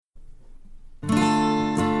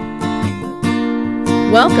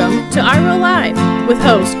Welcome to IRO Live with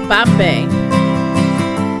host Bob Bay.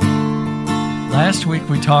 Last week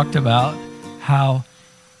we talked about how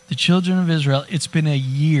the children of Israel, it's been a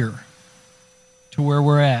year to where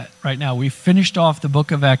we're at right now. We finished off the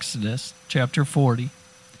book of Exodus, chapter 40.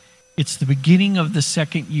 It's the beginning of the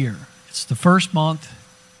second year. It's the first month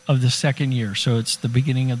of the second year, so it's the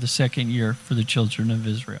beginning of the second year for the children of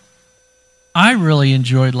Israel. I really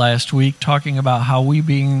enjoyed last week talking about how we,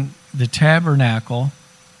 being the tabernacle,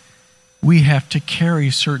 we have to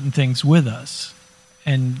carry certain things with us.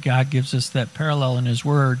 And God gives us that parallel in His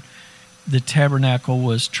Word. The tabernacle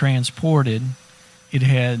was transported. It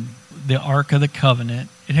had the Ark of the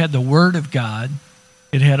Covenant. It had the Word of God.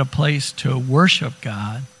 It had a place to worship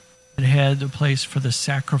God. It had a place for the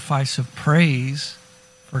sacrifice of praise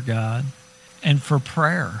for God and for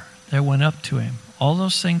prayer that went up to Him. All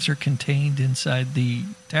those things are contained inside the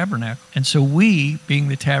tabernacle. And so we, being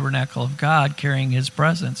the tabernacle of God, carrying His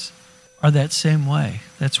presence, are that same way.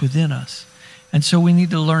 That's within us. And so we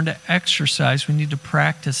need to learn to exercise. We need to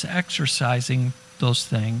practice exercising those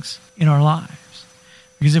things in our lives.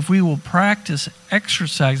 Because if we will practice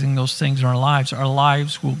exercising those things in our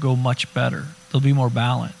lives will go much better. They'll be more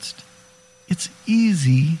balanced. It's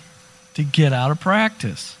easy to get out of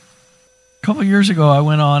practice. A couple of years ago, I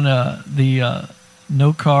went on the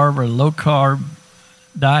no-carb or low-carb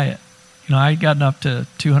diet. I had gotten up to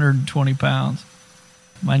 220 pounds.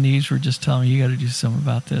 My knees were just telling me, you got to do something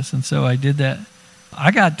about this. And so I did that.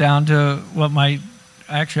 I got down to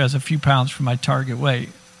actually I was a few pounds from my target weight,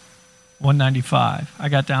 195. I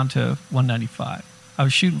got down to 195. I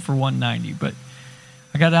was shooting for 190, but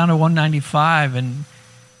I got down to 195, and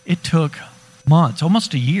it took months,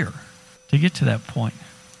 almost a year, to get to that point.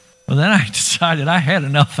 Well, then I decided I had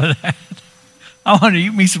enough of that. I wanted to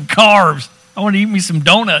eat me some carbs. I wanted to eat me some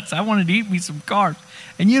donuts. I wanted to eat me some carbs.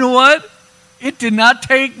 And you know what? It did not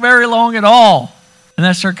take very long at all. And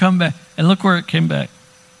that started coming back. And look where it came back.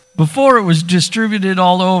 Before, it was distributed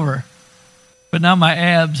all over. But now my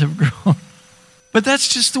abs have grown. But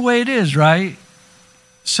that's just the way it is, right?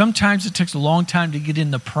 Sometimes it takes a long time to get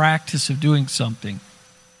in the practice of doing something.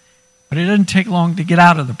 But it doesn't take long to get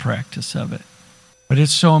out of the practice of it. But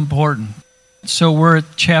it's so important. So we're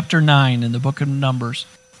at chapter 9 in the book of Numbers.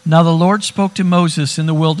 Now the Lord spoke to Moses in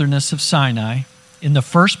the wilderness of Sinai in the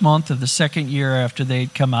first month of the second year after they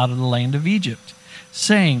had come out of the land of Egypt,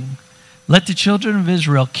 saying, let the children of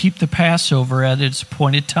Israel keep the Passover at its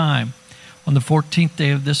appointed time. On the 14th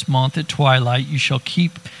day of this month at twilight, you shall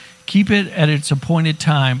keep it at its appointed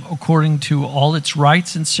time. According to all its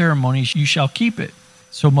rites and ceremonies, you shall keep it.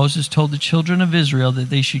 So Moses told the children of Israel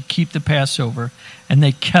that they should keep the Passover, and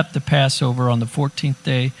they kept the Passover on the 14th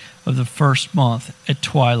day of the first month at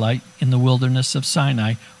twilight in the wilderness of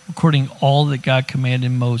Sinai, according to all that God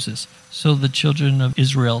commanded Moses. So the children of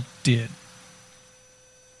Israel did.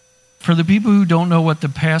 For the people who don't know what the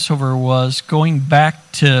Passover was, going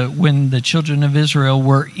back to when the children of Israel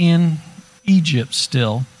were in Egypt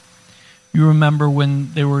still, you remember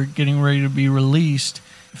when they were getting ready to be released,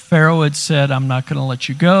 Pharaoh had said, I'm not going to let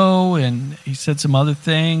you go, and he said some other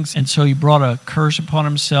things, and so he brought a curse upon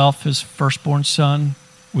himself. His firstborn son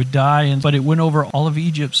would die, but it went over all of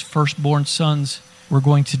Egypt's firstborn sons were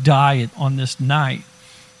going to die on this night,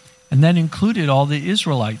 and that included all the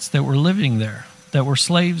Israelites that were living there, that were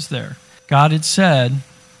slaves there. God had said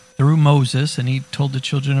through Moses, and he told the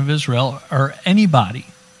children of Israel, or anybody,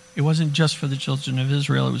 it wasn't just for the children of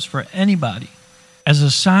Israel, it was for anybody. As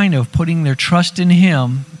a sign of putting their trust in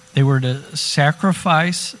Him, they were to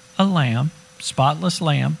sacrifice a lamb, spotless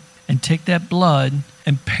lamb, and take that blood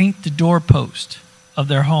and paint the doorpost of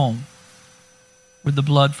their home with the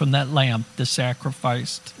blood from that lamb, the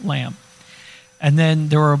sacrificed lamb. And then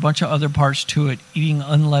there were a bunch of other parts to it, eating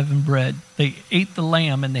unleavened bread. They ate the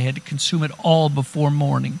lamb and they had to consume it all before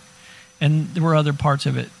morning. And there were other parts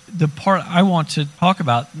of it. The part I want to talk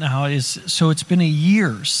about now is, so it's been a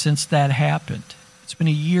year since that happened. It's been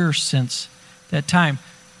a year since that time.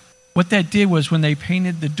 What that did was when they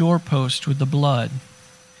painted the doorpost with the blood,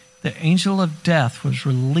 the angel of death was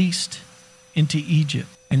released into Egypt.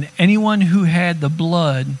 And anyone who had the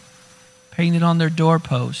blood painted on their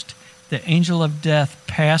doorpost, the angel of death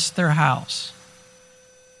passed their house,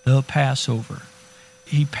 the Passover.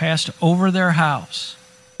 He passed over their house.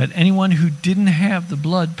 But anyone who didn't have the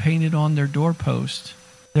blood painted on their doorpost,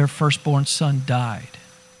 their firstborn son died.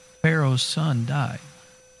 Pharaoh's son died.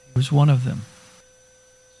 He was one of them.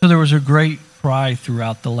 So there was a great cry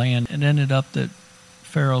throughout the land. It ended up that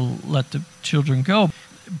Pharaoh let the children go.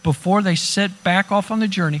 Before they set back off on the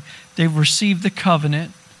journey, they've received the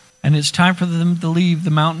covenant, and it's time for them to leave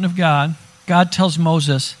the mountain of God. God tells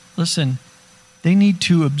Moses, listen, they need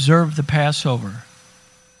to observe the Passover.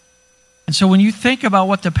 And so when you think about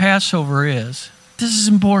what the Passover is, this is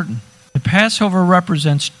important. The Passover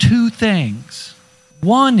represents two things.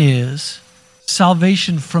 One is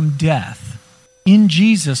salvation from death. In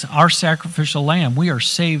Jesus, our sacrificial lamb, we are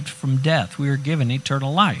saved from death. We are given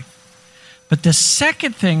eternal life. But the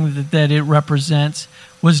second thing that it represents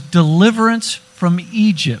was deliverance from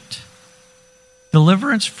Egypt.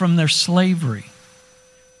 Deliverance from their slavery.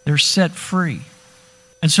 They're set free.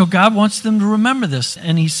 And so God wants them to remember this.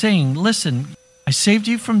 And he's saying, listen, I saved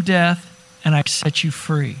you from death and I set you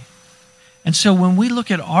free. And so when we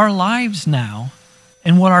look at our lives now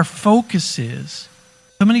and what our focus is,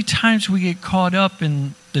 so many times we get caught up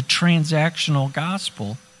in the transactional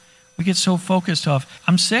gospel. We get so focused off,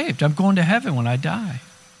 I'm saved. I'm going to heaven when I die.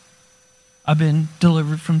 I've been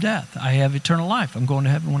delivered from death. I have eternal life. I'm going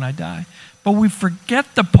to heaven when I die. But we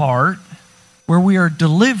forget the part where we are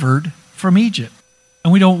delivered from Egypt.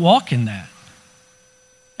 And we don't walk in that.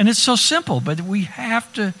 And it's so simple, but we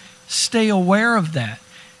have to stay aware of that.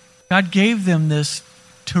 God gave them this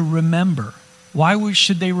to remember. Why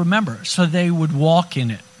should they remember? So they would walk in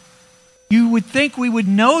it. You would think we would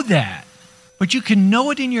know that, but you can know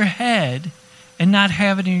it in your head and not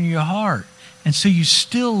have it in your heart. And so you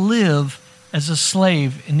still live as a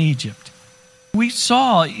slave in Egypt. We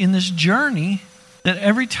saw in this journey that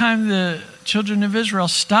every time the children of Israel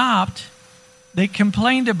stopped, they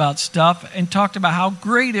complained about stuff and talked about how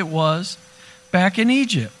great it was back in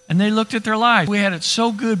Egypt. And they looked at their lives. We had it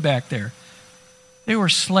so good back there. They were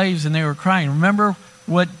slaves and they were crying. Remember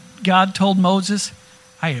what God told Moses?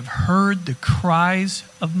 I have heard the cries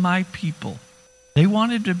of my people. They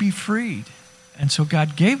wanted to be freed. And so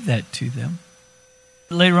God gave that to them.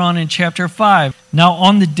 Later on in chapter 5, now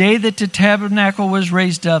on the day that the tabernacle was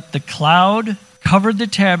raised up, the cloud covered the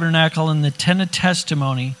tabernacle and the tent of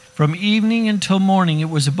testimony. From evening until morning, it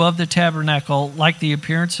was above the tabernacle like the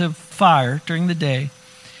appearance of fire during the day.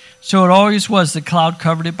 So it always was, the cloud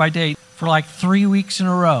covered it by day for like 3 weeks in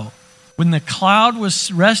a row. When the cloud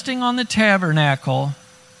was resting on the tabernacle,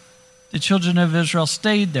 the children of Israel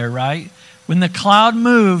stayed there, right? When the cloud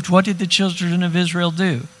moved, what did the children of Israel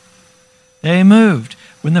do? They moved.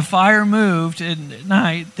 When the fire moved at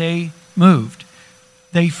night, they moved.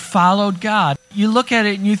 They followed God. You look at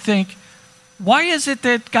it and you think, why is it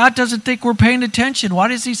that God doesn't think we're paying attention? Why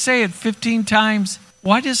does he say it 15 times?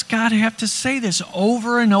 Why does God have to say this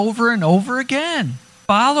over and over and over again?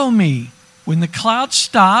 Follow me. When the cloud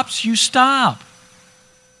stops, you stop.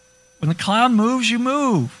 When the cloud moves, you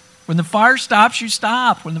move. When the fire stops, you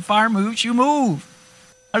stop. When the fire moves, you move.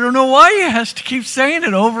 I don't know why he has to keep saying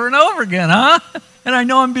it over and over again, huh? And I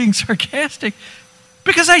know I'm being sarcastic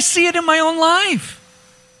because I see it in my own life.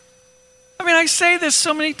 I mean, I say this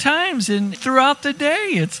so many times, and throughout the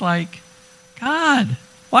day, it's like, God,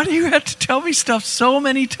 why do you have to tell me stuff so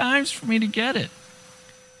many times for me to get it?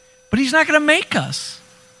 But he's not going to make us.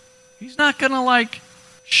 He's not going to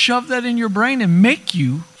shove that in your brain and make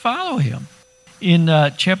you follow him. In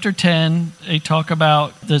chapter 10, they talk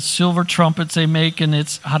about the silver trumpets they make, and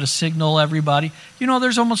it's how to signal everybody. You know,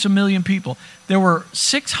 there's almost 1 million people. There were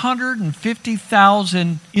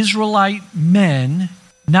 650,000 Israelite men,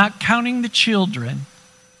 not counting the children.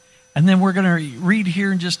 And then we're going to read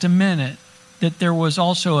here in just a minute that there was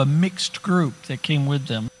also a mixed group that came with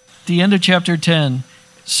them. At the end of chapter 10,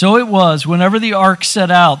 so it was, whenever the ark set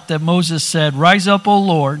out, that Moses said, "Rise up, O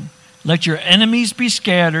Lord, let your enemies be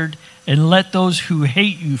scattered, and let those who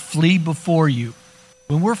hate you flee before you."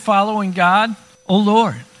 When we're following God, O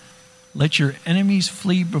Lord, let your enemies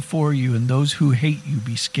flee before you, and those who hate you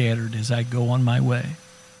be scattered as I go on my way.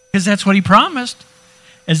 Because that's what he promised.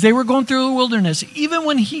 As they were going through the wilderness, even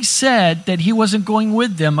when he said that he wasn't going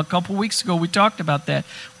with them, a couple weeks ago we talked about that,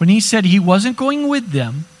 when he said he wasn't going with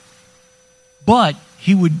them, but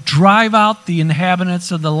he would drive out the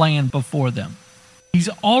inhabitants of the land before them. He's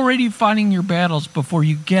already fighting your battles before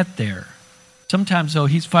you get there. Sometimes, though,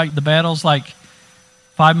 he's fighting the battles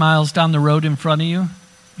 5 miles down the road in front of you.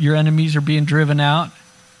 Your enemies are being driven out.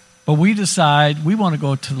 But we decide we want to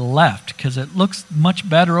go to the left because it looks much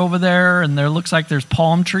better over there, and there looks like there's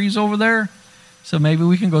palm trees over there. So maybe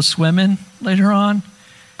we can go swimming later on.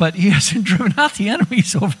 But he hasn't driven out the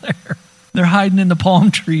enemies over there. They're hiding in the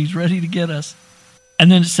palm trees, ready to get us.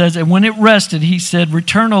 And then it says, and when it rested, he said,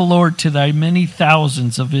 "Return, O Lord, to thy many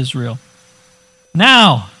thousands of Israel."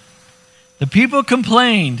 Now, the people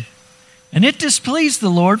complained, and it displeased the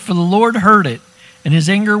Lord, for the Lord heard it, and his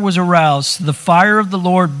anger was aroused. So the fire of the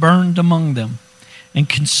Lord burned among them and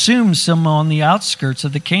consumed some on the outskirts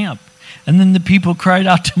of the camp. And then the people cried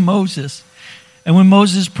out to Moses. And when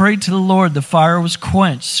Moses prayed to the Lord, the fire was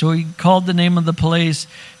quenched. So he called the name of the place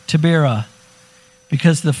Taberah,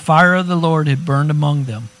 because the fire of the Lord had burned among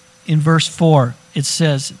them. In verse 4, it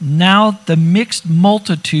says, now the mixed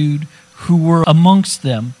multitude who were amongst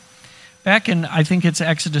them. Back in, I think it's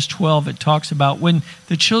Exodus 12, it talks about when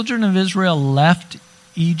the children of Israel left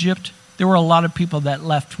Egypt, there were a lot of people that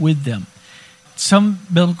left with them. Some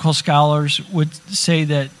biblical scholars would say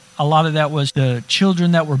that a lot of that was the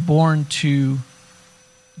children that were born to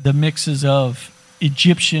the mixes of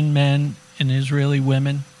Egyptian men and Israeli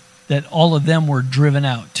women, that all of them were driven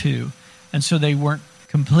out too. And so they weren't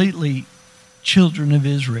completely children of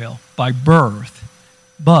Israel by birth,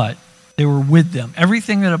 but they were with them.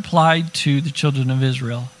 Everything that applied to the children of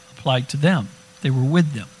Israel applied to them. They were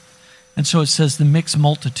with them. And so it says the mixed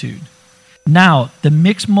multitude. Now, the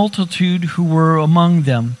mixed multitude who were among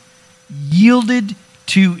them yielded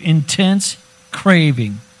to intense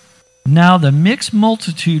craving. Now, the mixed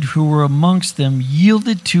multitude who were amongst them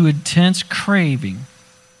yielded to intense craving.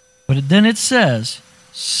 But then it says,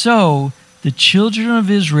 so the children of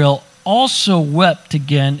Israel also wept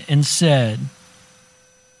again and said,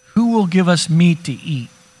 who will give us meat to eat?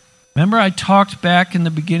 Remember I talked back in the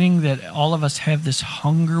beginning that all of us have this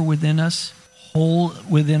hunger within us, hole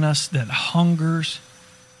within us that hungers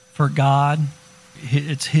for God.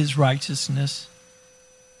 It's His righteousness.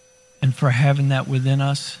 And for having that within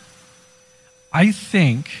us. I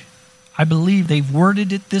believe they've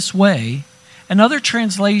worded it this way. And other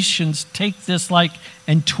translations take this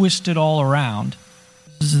and twist it all around.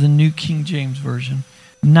 This is the New King James Version.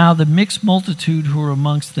 Now the mixed multitude who were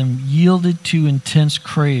amongst them yielded to intense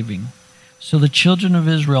craving. So the children of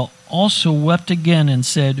Israel also wept again and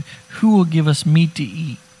said, who will give us meat to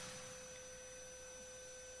eat?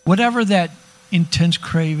 Whatever that intense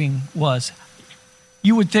craving was,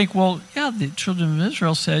 you would think, well, yeah, the children of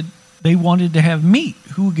Israel said they wanted to have meat.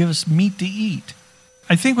 Who will give us meat to eat?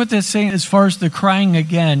 I think what that's saying, as far as the crying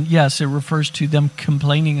again, yes, it refers to them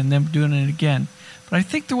complaining and them doing it again. But I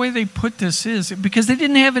think the way they put this is, because they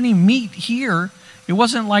didn't have any meat here, it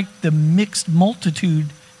wasn't like the mixed multitude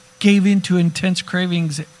gave into intense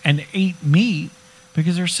cravings and ate meat,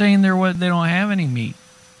 because they're saying they don't have any meat.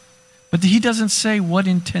 But he doesn't say what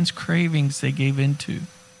intense cravings they gave into.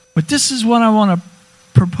 But this is what I want to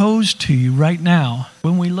propose to you right now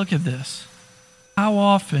when we look at this. How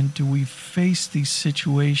often do we face these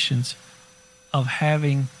situations of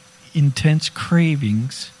having intense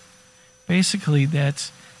cravings? Basically,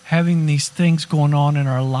 that's having these things going on in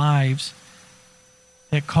our lives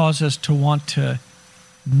that cause us to want to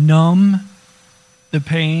numb the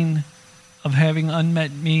pain of having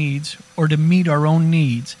unmet needs or to meet our own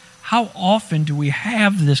needs. How often do we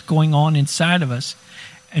have this going on inside of us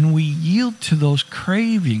and we yield to those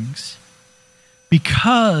cravings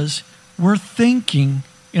because we're thinking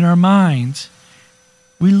in our minds,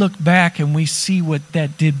 we look back and we see what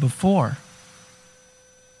that did before.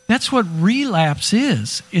 That's what relapse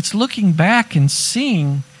is. It's looking back and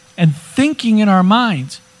seeing and thinking in our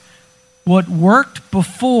minds, what worked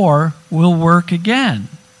before will work again.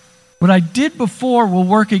 What I did before will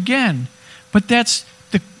work again. But that's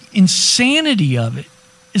the insanity of it,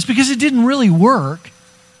 is because it didn't really work.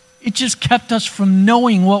 It just kept us from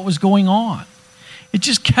knowing what was going on. It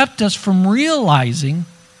just kept us from realizing.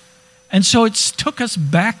 And so it took us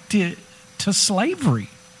back to slavery.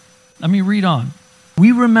 Let me read on.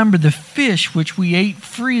 We remember the fish which we ate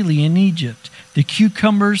freely in Egypt, the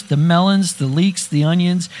cucumbers, the melons, the leeks, the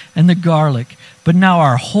onions, and the garlic. But now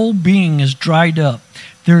our whole being is dried up.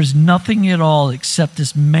 There is nothing at all except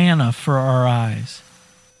this manna for our eyes.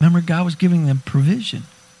 Remember, God was giving them provision.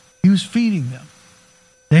 He was feeding them.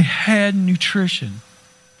 They had nutrition.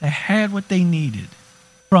 They had what they needed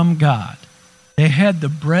from God. They had the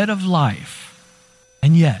bread of life.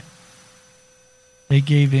 And yet, they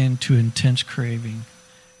gave in to intense craving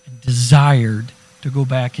and desired to go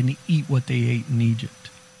back and eat what they ate in Egypt.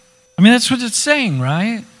 I mean, that's what it's saying,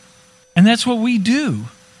 right? And that's what we do.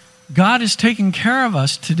 God is taking care of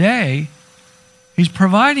us today. He's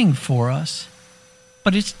providing for us.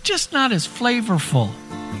 But it's just not as flavorful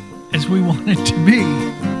as we want it to be.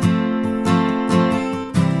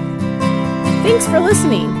 Thanks for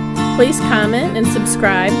listening. Please comment and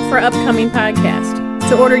subscribe for upcoming podcasts.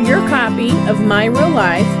 To order your copy of My Real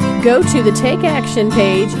Life, go to the Take Action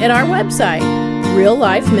page at our website,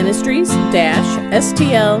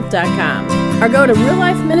 reallifeministries-stl.com, or go to Real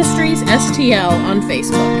Life Ministries STL on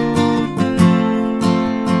Facebook.